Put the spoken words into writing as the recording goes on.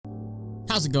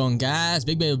How's it going, guys?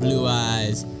 Big Baby Blue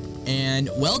Eyes, and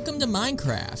welcome to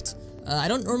Minecraft. I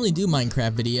don't normally do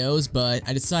Minecraft videos, but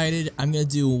I decided I'm gonna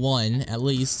do one, at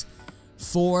least,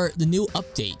 for the new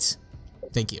update.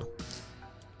 Thank you.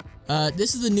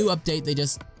 This is the new update they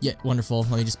just... Yeah, wonderful.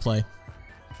 Let me just play.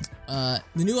 The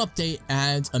new update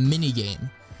adds a minigame.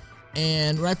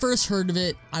 And when I first heard of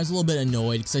it, I was a little bit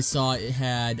annoyed because I saw it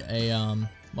had a,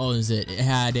 what was it? It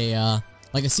had a,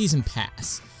 like a season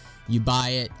pass. You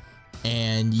buy it,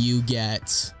 and you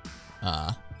get,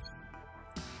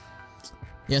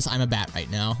 yes, I'm a bat right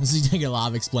now. This is taking a lot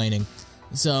of explaining.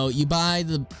 So, you buy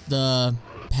the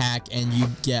pack, and you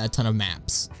get a ton of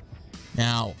maps.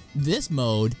 Now, this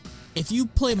mode, if you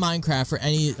play Minecraft for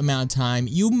any amount of time,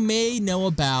 you may know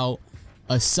about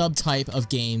a subtype of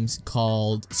games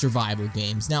called survival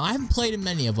games. Now, I haven't played in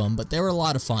many of them, but they were a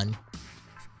lot of fun.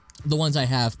 The ones I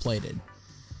have played in.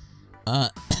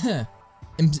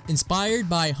 Inspired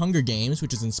by Hunger Games,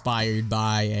 which is inspired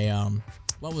by a,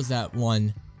 what was that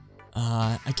one?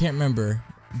 I can't remember.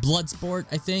 Bloodsport,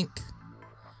 I think?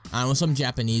 I don't know, some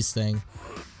Japanese thing.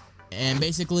 And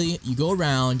basically, you go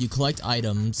around, you collect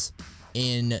items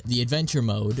in the adventure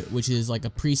mode, which is like a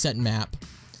preset map.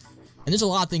 And there's a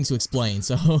lot of things to explain,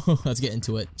 so let's get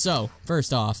into it. So,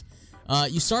 first off,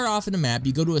 you start off in a map,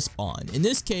 you go to a spawn. In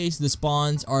this case, the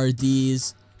spawns are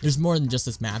these. There's more than just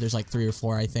this map, there's like 3 or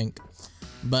 4, I think.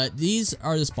 But these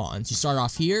are the spawns. You start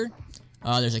off here,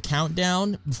 there's a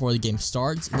countdown before the game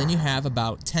starts, and then you have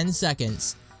about 10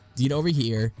 seconds to get over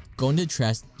here, go into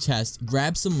the chest,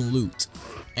 grab some loot,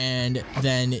 and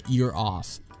then you're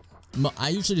off. I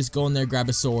usually just go in there, grab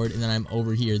a sword, and then I'm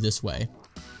over here this way.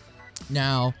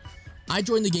 Now, I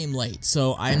joined the game late,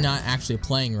 so I'm not actually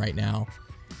playing right now.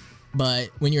 But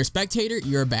when you're a spectator,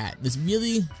 you're a bat. This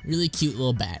really, really cute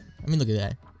little bat. I mean, look at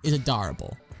that. It's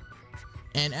adorable.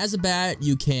 And as a bat,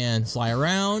 you can fly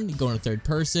around, you go into third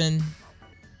person,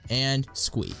 and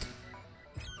squeak.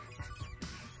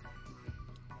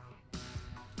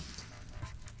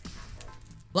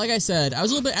 Like I said, I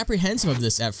was a little bit apprehensive of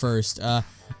this at first. I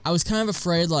was kind of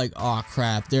afraid, like, oh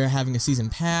crap, they're having a season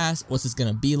pass, what's this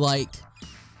gonna be like?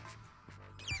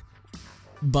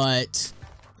 But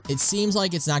it seems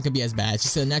like it's not gonna be as bad. It's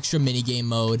just an extra minigame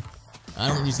mode. I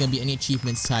don't think there's gonna be any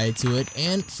achievements tied to it.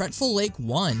 And Fretful Lake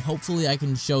 1. Hopefully I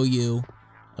can show you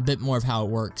a bit more of how it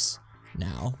works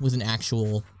now with an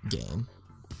actual game.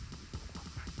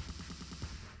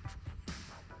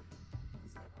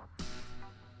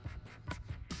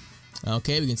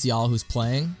 Okay, we can see all who's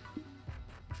playing.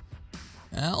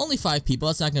 Only 5 people.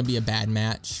 That's not gonna be a bad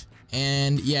match.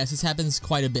 And yes, this happens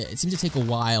quite a bit. It seems to take a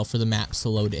while for the maps to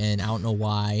load in. I don't know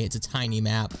why. It's a tiny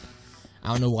map.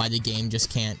 I don't know why the game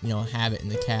just can't, you know, have it in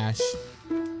the cache.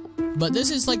 But this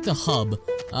is like the hub.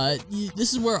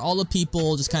 This is where all the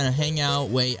people just kind of hang out,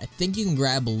 wait. I think you can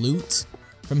grab loot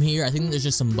from here. I think there's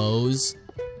just some bows.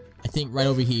 I think right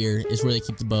over here is where they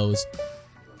keep the bows.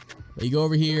 But you go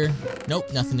over here.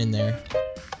 Nope, nothing in there.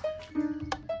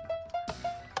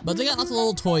 But they got lots of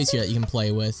little toys here that you can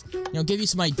play with. You know, give you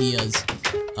some ideas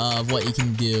of what you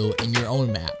can do in your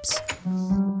own maps.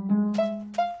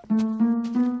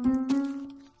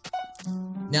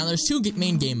 Now, there's 2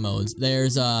 main game modes.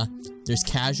 There's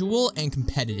casual and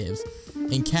competitive.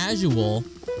 In casual,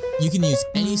 you can use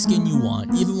any skin you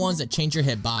want, even ones that change your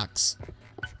hitbox,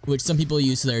 which some people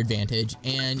use to their advantage,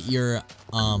 and you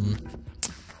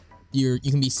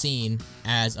can be seen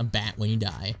as a bat when you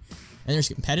die. And there's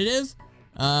competitive,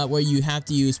 where you have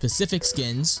to use specific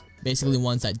skins, basically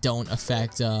ones that don't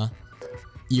affect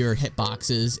your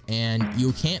hitboxes, and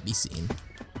you can't be seen.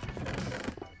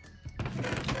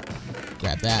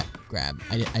 Grab that. Grab.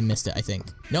 I missed it, I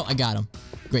think. No, I got him.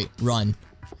 Great. Run.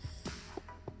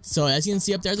 So, as you can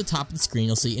see up there at the top of the screen,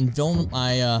 you'll see can't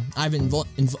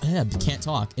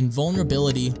talk.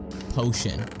 Invulnerability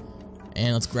potion.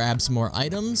 And let's grab some more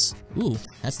items. Ooh,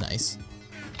 that's nice.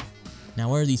 Now,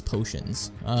 what are these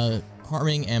potions?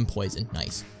 Harming and poison.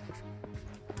 Nice.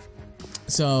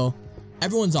 So,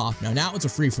 everyone's off now. Now it's a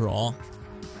free-for-all.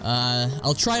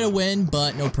 I'll try to win,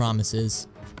 but no promises.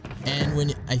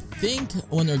 And I think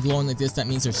when they're glowing like this, that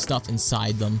means there's stuff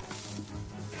inside them.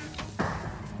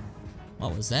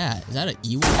 What was that? Is that an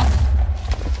Ewok?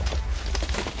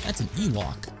 That's an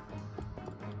Ewok.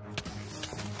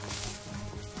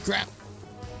 Crap.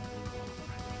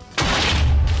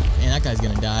 Man, that guy's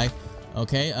gonna die.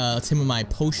 Okay, let's hit him with my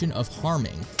potion of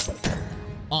harming.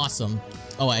 Awesome.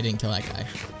 Oh, I didn't kill that guy.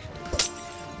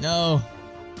 No.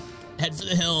 Head for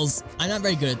the hills. I'm not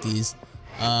very good at these.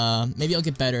 Maybe I'll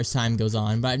get better as time goes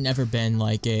on, but I've never been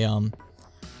like a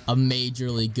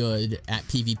majorly good at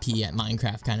PvP at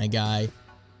Minecraft kind of guy.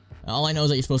 All I know is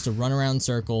that you're supposed to run around in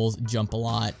circles, jump a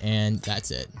lot, and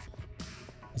that's it.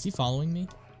 Is he following me?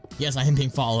 Yes, I am being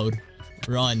followed.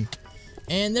 Run.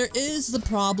 And there is the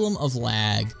problem of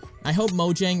lag. I hope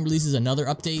Mojang releases another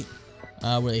update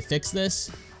where they fix this.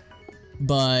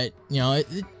 But, you know,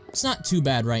 it's not too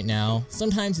bad right now.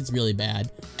 Sometimes it's really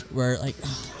bad. Where, like,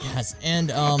 oh, yes.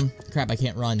 And, crap, I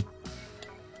can't run.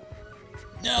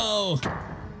 No!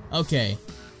 Okay.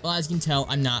 Well, as you can tell,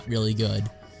 I'm not really good.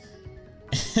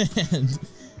 And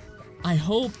I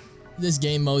hope this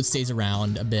game mode stays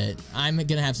around a bit. I'm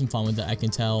gonna have some fun with it, I can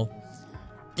tell.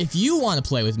 If you want to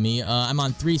play with me, I'm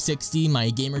on 360. My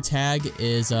gamer tag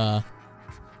is, there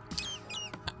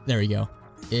we go,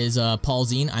 is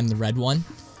Paulzine. I'm the red one.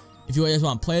 If you guys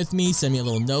want to play with me, send me a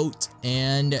little note,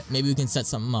 and maybe we can set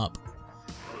something up.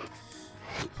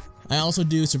 I also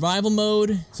do survival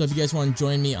mode, so if you guys want to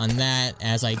join me on that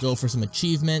as I go for some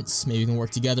achievements, maybe we can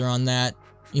work together on that.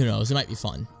 Who knows, it might be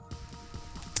fun.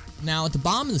 Now, at the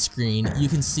bottom of the screen, you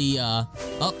can see,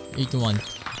 oh, you can one.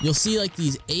 You'll see, like,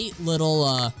 these 8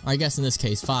 little, I guess in this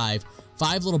case, 5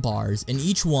 little bars, and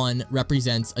each one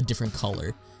represents a different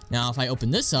color. Now, if I open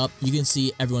this up, you can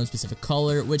see everyone's specific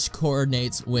color, which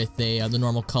coordinates with the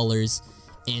normal colors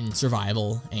in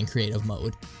survival and creative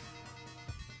mode.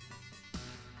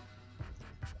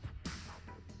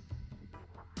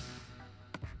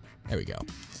 There we go.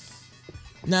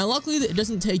 Now, luckily, it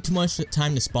doesn't take too much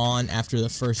time to spawn after the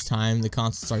first time the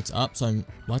console starts up, so I'm...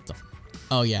 What the...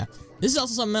 Oh, yeah. This is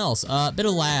also something else. A bit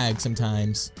of lag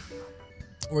sometimes.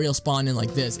 Where you'll spawn in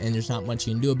like this, and there's not much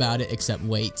you can do about it except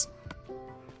wait.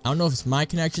 I don't know if it's my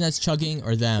connection that's chugging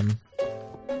or them,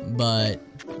 but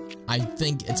I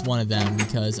think it's one of them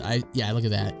because yeah, look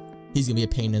at that. He's gonna be a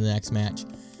pain in the next match.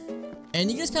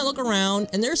 And you just kind of look around,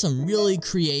 and there's some really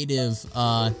creative,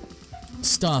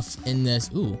 stuff in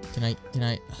this. Ooh, can I,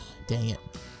 dang it.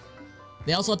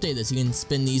 They also updated this. You can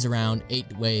spin these around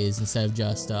 8 ways instead of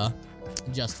just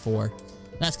 4.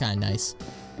 That's kind of nice.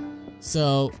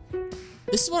 So,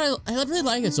 this is what I really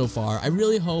like it so far. I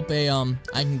really hope I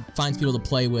can find people to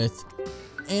play with.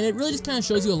 And it really just kind of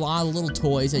shows you a lot of little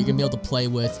toys that you're going to be able to play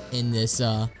with in this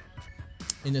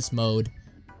mode.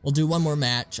 We'll do one more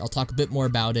match. I'll talk a bit more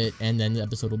about it, and then the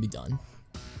episode will be done.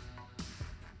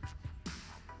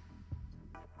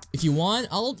 If you want,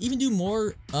 I'll even do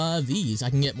more of these. I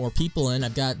can get more people in.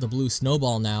 I've got the blue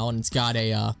snowball now, and it's got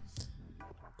a,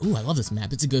 ooh, I love this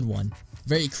map. It's a good one.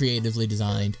 Very creatively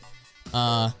designed.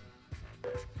 I'm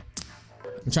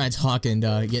trying to talk and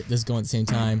get this going at the same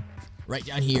time. Right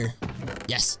down here.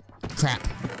 Yes. Crap.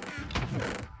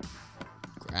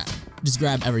 Crap. Just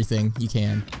grab everything you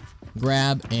can.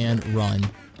 Grab and run.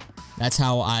 That's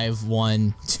how I've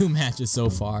won 2 matches so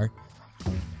far.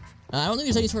 I don't think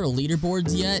there's any sort of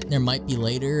leaderboards yet. There might be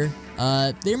later.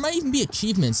 There might even be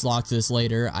achievements locked to this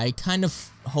later. I kind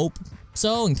of hope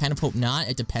so and kind of hope not.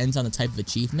 It depends on the type of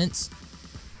achievements.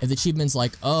 If the achievement's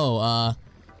like, oh,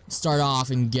 start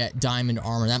off and get diamond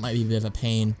armor, that might be a bit of a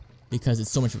pain because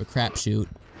it's so much of a crapshoot.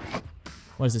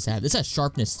 What does this have? This has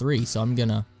sharpness 3, so I'm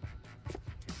gonna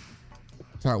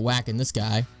start whacking this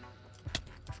guy.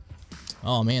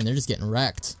 Oh man, they're just getting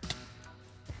wrecked.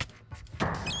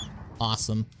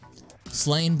 Awesome.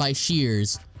 Slain by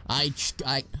shears. I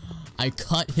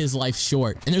cut his life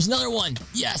short. And there's another one.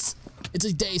 Yes. It's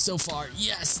a day so far.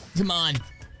 Yes. Come on.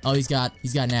 Oh, he's got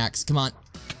an axe. Come on.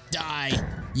 Die.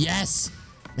 Yes.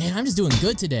 Man, I'm just doing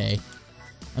good today.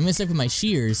 I'm gonna stick with my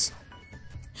shears.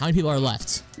 How many people are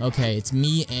left? Okay, it's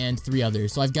me and 3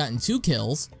 others. So I've gotten 2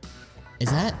 kills.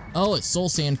 Is that? Oh, it's soul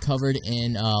sand covered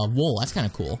in wool. That's kind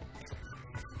of cool.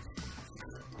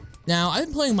 Now, I've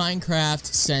been playing Minecraft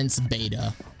since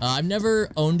beta. I've never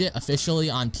owned it officially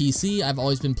on PC. I've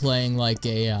always been playing like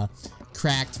a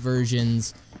cracked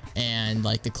versions and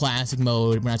like the classic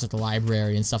mode when I was at the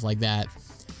library and stuff like that.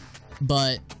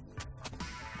 But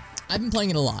I've been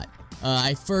playing it a lot.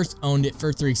 I first owned it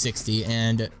for 360,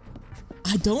 and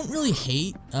I don't really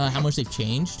hate how much they've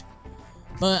changed.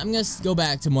 But I'm gonna go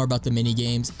back to more about the mini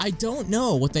games. I don't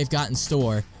know what they've got in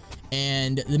store.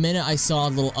 And the minute I saw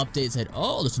a little update that said,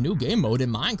 oh, there's a new game mode in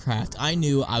Minecraft, I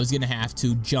knew I was going to have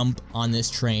to jump on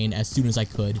this train as soon as I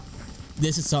could.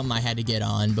 This is something I had to get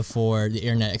on before the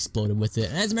internet exploded with it.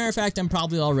 And as a matter of fact, I'm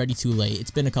probably already too late.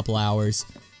 It's been a couple hours.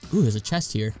 Ooh, there's a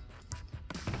chest here.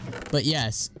 But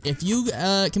yes, if you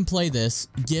can play this,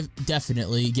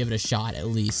 definitely give it a shot at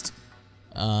least.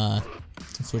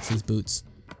 Let's switch these boots.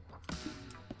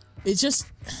 It's just,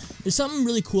 there's something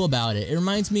really cool about it. It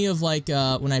reminds me of like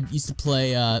when I used to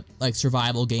play like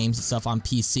survival games and stuff on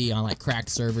PC on like cracked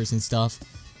servers and stuff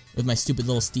with my stupid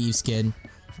little Steve skin.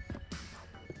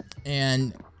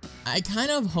 And I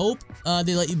kind of hope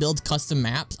they let you build custom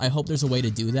maps. I hope there's a way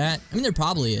to do that. I mean, there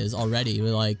probably is already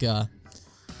with like,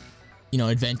 you know,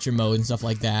 adventure mode and stuff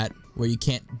like that, where you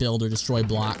can't build or destroy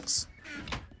blocks.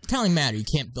 Kind of like matter. You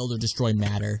can't build or destroy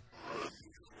matter.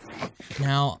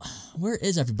 Now, where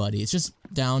is everybody? It's just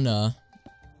down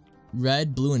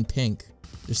red, blue, and pink.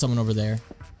 There's someone over there.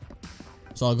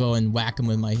 So I'll go and whack him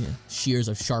with my shears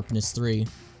of sharpness 3.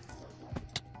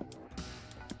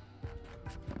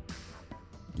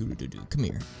 Come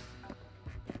here.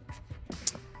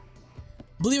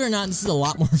 Believe it or not, this is a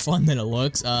lot more fun than it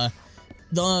looks.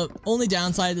 The only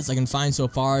downside that I can find so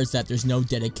far is that there's no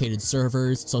dedicated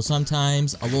servers, so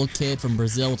sometimes a little kid from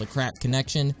Brazil with a crap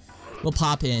connection will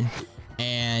pop in,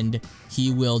 and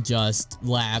he will just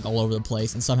lag all over the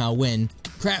place and somehow win.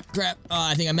 Crap.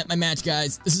 I think I met my match,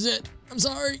 guys. This is it. I'm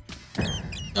sorry.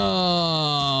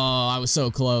 Oh, I was so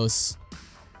close.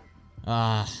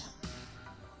 Well,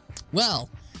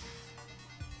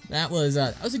 that was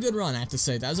a good run, I have to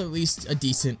say. That was at least a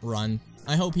decent run.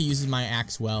 I hope he uses my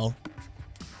axe well.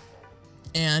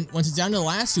 And once it's down to the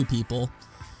last 2 people,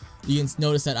 you can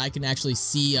notice that I can actually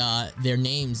see their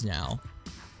names now.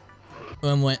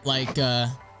 When like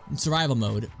survival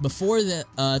mode. Before it's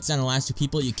down to the last 2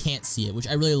 people, you can't see it, which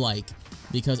I really like,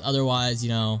 because otherwise, you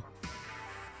know,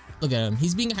 look at him.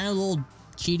 He's being kind of a little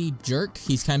cheaty jerk.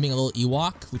 He's kind of being a little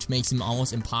Ewok, which makes him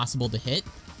almost impossible to hit.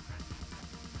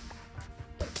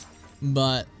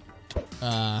 But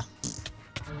oh,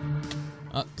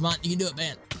 come on, you can do it,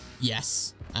 man.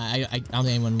 Yes. I don't think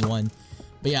anyone won.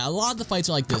 But yeah, a lot of the fights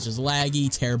are like this, just laggy,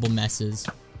 terrible messes.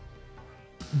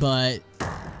 But,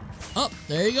 oh,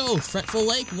 there you go, Fretful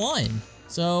Lake won.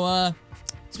 So,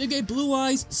 it's Big Gay Blue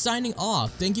Eyes signing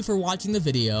off. Thank you for watching the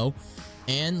video.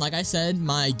 And like I said,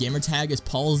 my gamer tag is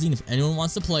Paulzine if anyone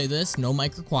wants to play this, no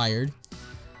mic required.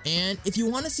 And if you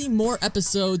want to see more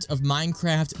episodes of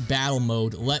Minecraft Battle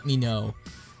Mode, let me know.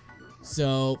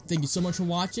 So, thank you so much for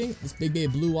watching. It's Big Gay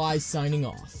Blue Eyes signing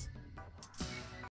off.